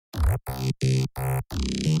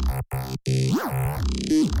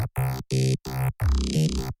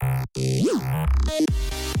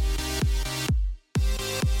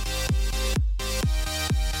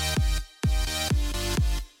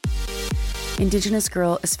Indigenous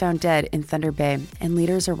girl is found dead in Thunder Bay, and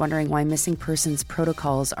leaders are wondering why missing persons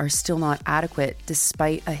protocols are still not adequate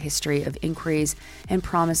despite a history of inquiries and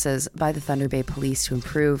promises by the Thunder Bay police to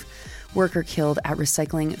improve. Worker killed at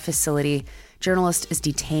recycling facility. Journalist is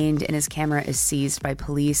detained and his camera is seized by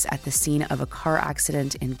police at the scene of a car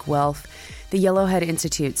accident in Guelph. The Yellowhead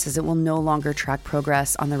Institute says it will no longer track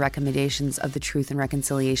progress on the recommendations of the Truth and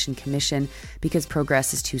Reconciliation Commission because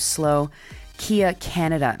progress is too slow. Kia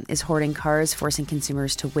Canada is hoarding cars, forcing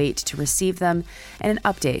consumers to wait to receive them, and an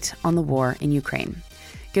update on the war in Ukraine.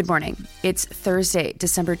 Good morning. It's Thursday,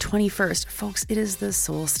 December 21st. Folks, it is the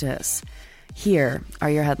solstice. Here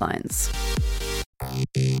are your headlines.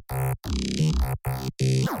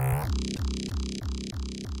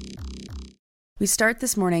 We start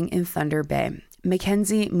this morning in Thunder Bay.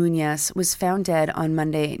 Mackenzie Munoz was found dead on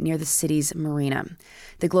Monday near the city's marina.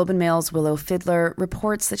 The Globe and Mail's Willow Fiddler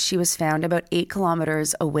reports that she was found about 8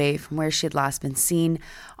 kilometers away from where she had last been seen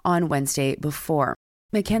on Wednesday before.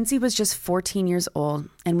 Mackenzie was just 14 years old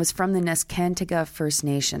and was from the Neskantaga First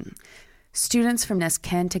Nation. Students from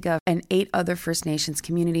Neskantaga and 8 other First Nations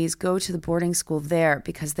communities go to the boarding school there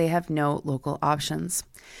because they have no local options.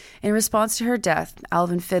 In response to her death,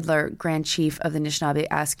 Alvin Fiddler, Grand Chief of the Anishinaabe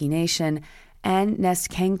Aski Nation, and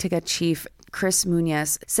Neskantaga Chief Chris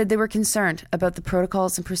Munoz said they were concerned about the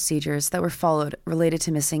protocols and procedures that were followed related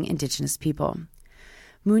to missing Indigenous people.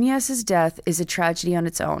 Munoz's death is a tragedy on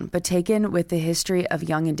its own, but taken with the history of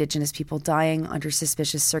young Indigenous people dying under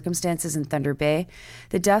suspicious circumstances in Thunder Bay,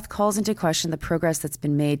 the death calls into question the progress that's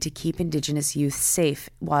been made to keep Indigenous youth safe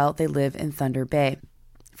while they live in Thunder Bay.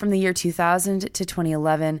 From the year 2000 to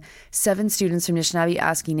 2011, 7 students from Anishinaabe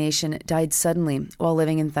Aski Nation died suddenly while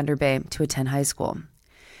living in Thunder Bay to attend high school.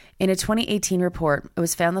 In a 2018 report, it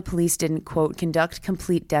was found the police didn't, quote, conduct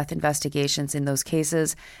complete death investigations in those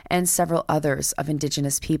cases and several others of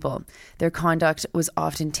Indigenous people. Their conduct was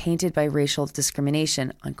often tainted by racial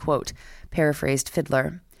discrimination, unquote, paraphrased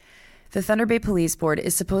Fiddler. The Thunder Bay Police Board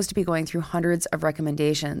is supposed to be going through hundreds of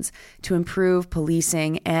recommendations to improve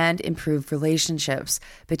policing and improve relationships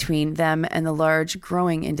between them and the large,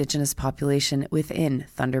 growing Indigenous population within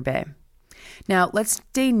Thunder Bay. Now, let's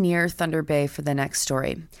stay near Thunder Bay for the next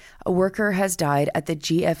story. A worker has died at the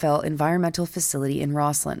GFL environmental facility in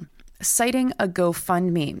Roslyn. Citing a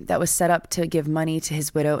GoFundMe that was set up to give money to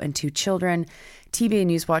his widow and 2 children,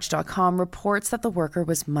 TBANewsWatch.com reports that the worker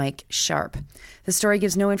was Mike Sharp. The story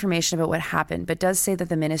gives no information about what happened, but does say that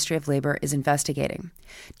the Ministry of Labor is investigating.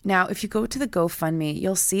 Now, if you go to the GoFundMe,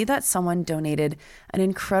 you'll see that someone donated an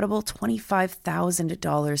incredible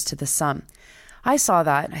 $25,000 to the sum. I saw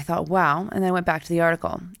that, I thought, wow, and then I went back to the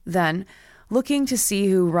article. Then, looking to see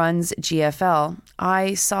who runs GFL,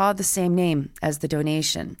 I saw the same name as the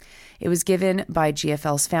donation. It was given by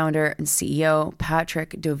GFL's founder and CEO,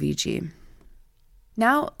 Patrick Dovigi.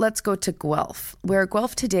 Now let's go to Guelph, where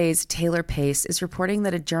Guelph Today's Taylor Pace is reporting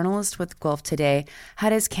that a journalist with Guelph Today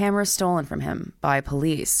had his camera stolen from him by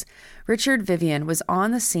police. Richard Vivian was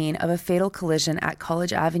on the scene of a fatal collision at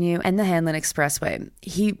College Avenue and the Hanlon Expressway.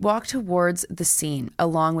 He walked towards the scene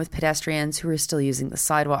along with pedestrians who were still using the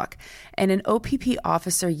sidewalk, and an OPP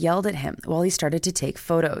officer yelled at him while he started to take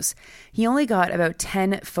photos. He only got about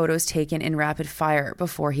 10 photos taken in rapid fire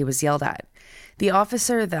before he was yelled at. The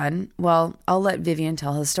officer then, well, I'll let Vivian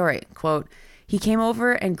tell his story. Quote, he came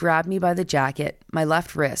over and grabbed me by the jacket, my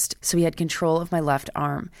left wrist, so he had control of my left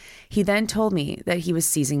arm. He then told me that he was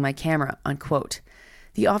seizing my camera, unquote.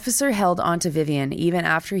 The officer held onto Vivian even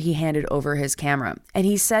after he handed over his camera, and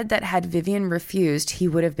he said that had Vivian refused, he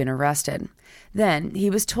would have been arrested. Then he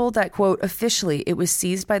was told that, quote, officially it was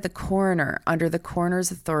seized by the coroner under the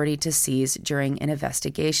coroner's authority to seize during an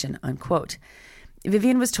investigation, unquote.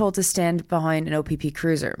 Vivian was told to stand behind an OPP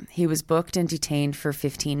cruiser. He was booked and detained for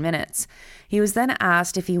 15 minutes. He was then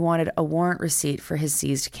asked if he wanted a warrant receipt for his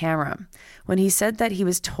seized camera. When he said that he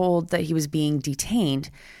was told that he was being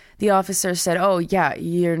detained, the officer said, oh yeah,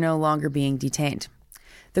 you're no longer being detained.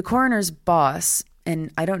 The coroner's boss,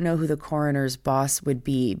 and I don't know who the coroner's boss would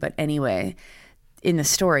be, but anyway, in the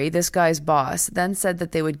story, this guy's boss then said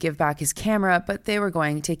that they would give back his camera, but they were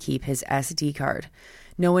going to keep his SD card.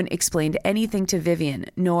 No one explained anything to Vivian,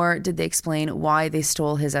 nor did they explain why they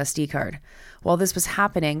stole his SD card. While this was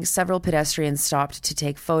happening, several pedestrians stopped to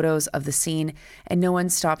take photos of the scene, and no one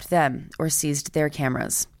stopped them or seized their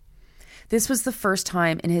cameras. This was the first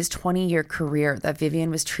time in his 20-year career that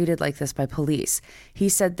Vivian was treated like this by police. He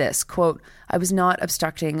said this, quote, "I was not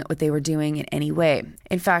obstructing what they were doing in any way.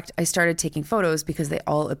 In fact, I started taking photos because they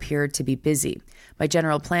all appeared to be busy. My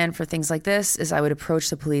general plan for things like this is I would approach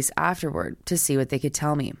the police afterward to see what they could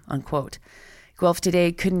tell me," unquote. Guelph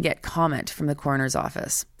Today couldn't get comment from the coroner's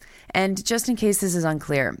office. And just in case this is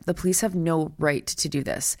unclear, the police have no right to do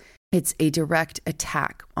this. It's a direct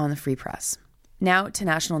attack on the free press. Now to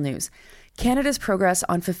national news. Canada's progress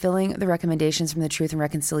on fulfilling the recommendations from the Truth and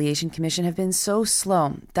Reconciliation Commission have been so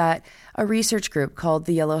slow that a research group called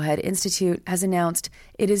the Yellowhead Institute has announced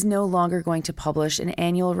it is no longer going to publish an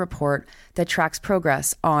annual report that tracks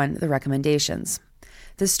progress on the recommendations.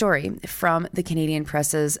 The story from the Canadian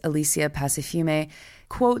Press's Alicia Pacifiume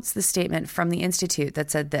quotes the statement from the Institute that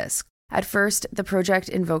said this: "At first, the project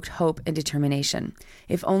invoked hope and determination.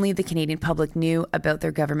 If only the Canadian public knew about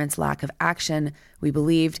their government's lack of action, we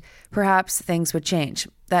believed, perhaps things would change.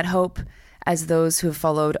 That hope, as those who have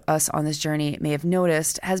followed us on this journey may have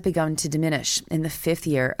noticed, has begun to diminish in the 5th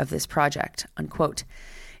year of this project," unquote.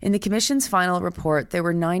 In the Commission's final report, there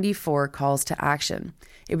were 94 calls to action.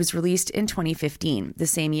 It was released in 2015, the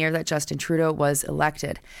same year that Justin Trudeau was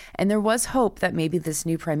elected, and there was hope that maybe this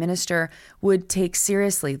new Prime Minister would take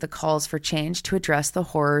seriously the calls for change to address the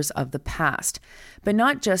horrors of the past. But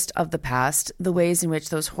not just of the past, the ways in which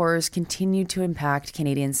those horrors continue to impact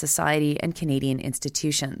Canadian society and Canadian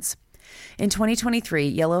institutions. In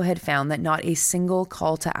 2023, Yellowhead found that not a single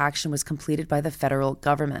call to action was completed by the federal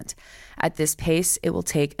government. At this pace, it will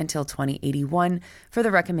take until 2081 for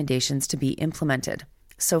the recommendations to be implemented.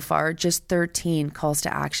 So far, just 13 calls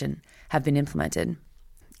to action have been implemented.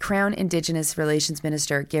 Crown Indigenous Relations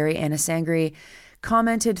Minister Gary Anasangri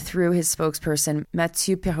commented through his spokesperson,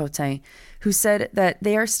 Mathieu Perrotin, who said that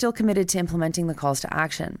they are still committed to implementing the calls to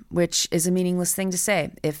action, which is a meaningless thing to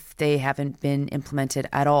say if they haven't been implemented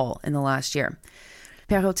at all in the last year.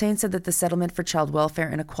 Perrotin said that the Settlement for Child Welfare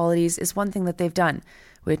and Equalities is one thing that they've done,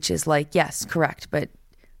 which is like, yes, correct, but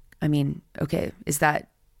I mean, okay, is that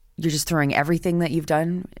you're just throwing everything that you've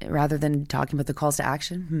done rather than talking about the calls to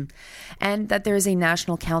action? And that there is a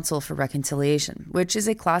National Council for Reconciliation, which is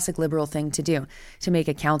a classic Liberal thing to do, to make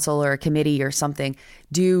a council or a committee or something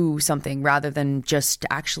do something rather than just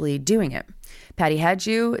actually doing it. Patty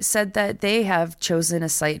Hadju said that they have chosen a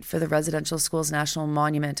site for the Residential Schools National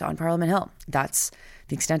Monument on Parliament Hill. That's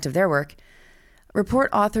the extent of their work. Report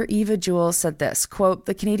author Eva Jewell said this, quote,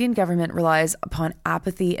 "The Canadian government relies upon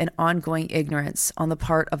apathy and ongoing ignorance on the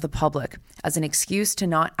part of the public as an excuse to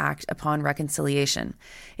not act upon reconciliation.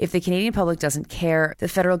 If the Canadian public doesn't care, the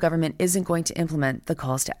federal government isn't going to implement the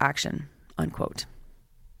calls to action," unquote.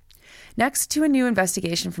 Next to a new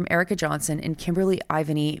investigation from Erica Johnson and Kimberly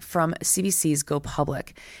Ivany from CBC's Go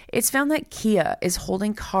Public. It's found that Kia is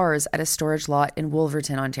holding cars at a storage lot in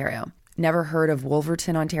Wolverton, Ontario. Never heard of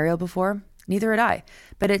Wolverton, Ontario before? Neither had I,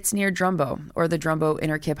 but it's near Drumbo, or the Drumbo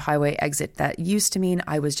Innerkip Highway exit that used to mean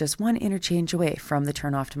I was just one interchange away from the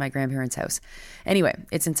turnoff to my grandparents' house. Anyway,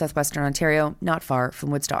 it's in southwestern Ontario, not far from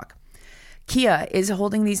Woodstock. Kia is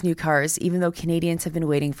holding these new cars even though Canadians have been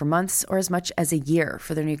waiting for months or as much as a year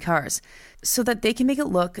for their new cars, so that they can make it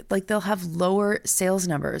look like they'll have lower sales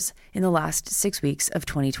numbers in the last 6 weeks of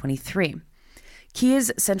 2023.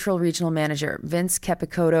 Kia's Central Regional Manager, Vince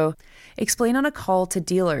Capicotto, explained on a call to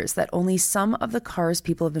dealers that only some of the cars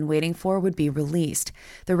people have been waiting for would be released.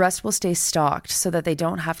 The rest will stay stocked so that they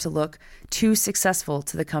don't have to look too successful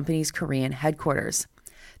to the company's Korean headquarters.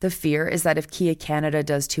 The fear is that if Kia Canada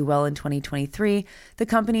does too well in 2023, the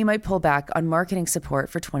company might pull back on marketing support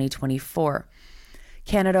for 2024.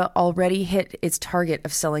 Canada already hit its target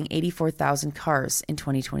of selling 84,000 cars in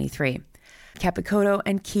 2023. Capicotto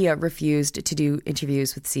and Kia refused to do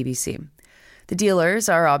interviews with CBC. The dealers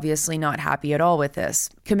are obviously not happy at all with this.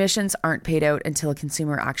 Commissions aren't paid out until a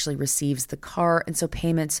consumer actually receives the car, and so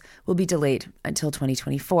payments will be delayed until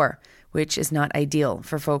 2024, which is not ideal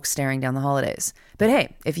for folks staring down the holidays. But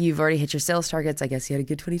hey, if you've already hit your sales targets, I guess you had a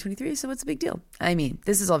good 2023, so what's the big deal? I mean,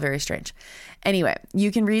 this is all very strange. Anyway,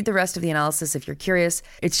 you can read the rest of the analysis if you're curious.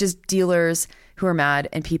 It's just dealers who are mad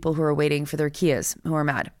and people who are waiting for their Kias who are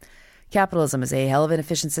mad. Capitalism is a hell of an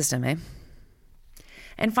efficient system, eh?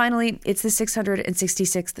 And finally, it's the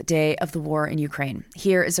 666th day of the war in Ukraine.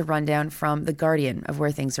 Here is a rundown from The Guardian of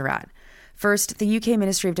where things are at. First, the UK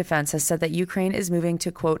Ministry of Defense has said that Ukraine is moving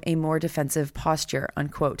to, quote, a more defensive posture,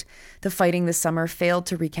 unquote. The fighting this summer failed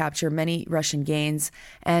to recapture many Russian gains,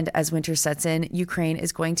 and as winter sets in, Ukraine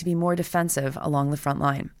is going to be more defensive along the front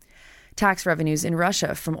line. Tax revenues in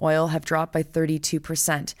Russia from oil have dropped by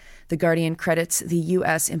 32%. The Guardian credits the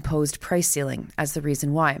U.S. imposed price ceiling as the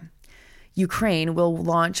reason why. Ukraine will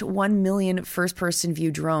launch 1 million first-person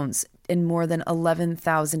view drones and more than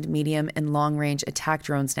 11,000 medium and long-range attack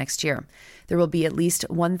drones next year. There will be at least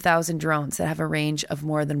 1,000 drones that have a range of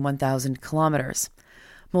more than 1,000 kilometers.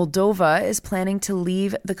 Moldova is planning to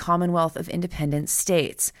leave the Commonwealth of Independent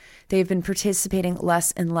States. They've been participating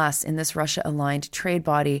less and less in this Russia-aligned trade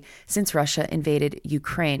body since Russia invaded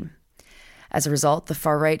Ukraine. As a result, the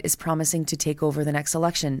far right is promising to take over the next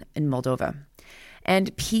election in Moldova.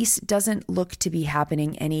 And peace doesn't look to be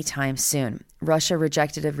happening anytime soon. Russia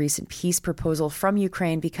rejected a recent peace proposal from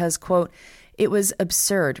Ukraine because, quote, it was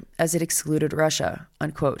absurd as it excluded Russia,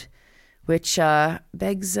 unquote, which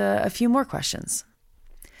begs a few more questions.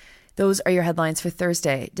 Those are your headlines for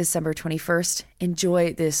Thursday, December 21st.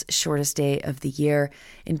 Enjoy this shortest day of the year.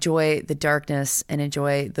 Enjoy the darkness and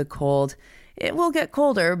enjoy the cold. It will get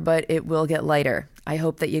colder, but it will get lighter. I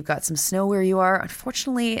hope that you've got some snow where you are.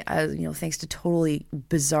 Unfortunately, thanks to totally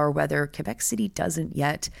bizarre weather, Quebec City doesn't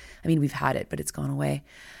yet. I mean, we've had it, but it's gone away.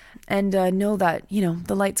 And know that,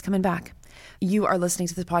 the light's coming back. You are listening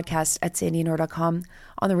to the podcast at sandyandnora.com,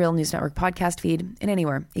 on the Real News Network podcast feed, and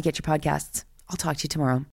anywhere you get your podcasts. I'll talk to you tomorrow.